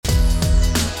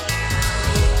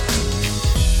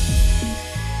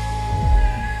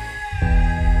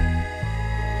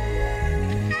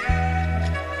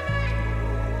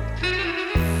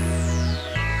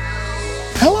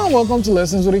and welcome to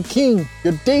Lessons with a King,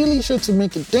 your daily show to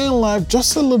make your day in life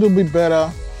just a little bit better.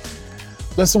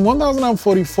 Lesson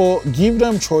 1044, give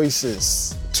them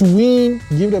choices. To win,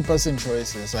 give the person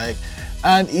choices.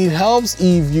 And it helps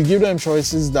if you give them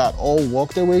choices that all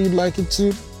work the way you'd like it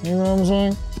to. You know what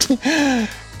I'm saying?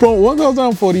 From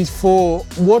 1044,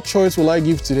 what choice will I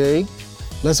give today?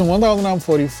 Lesson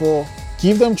 1044,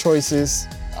 give them choices.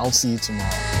 I'll see you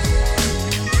tomorrow.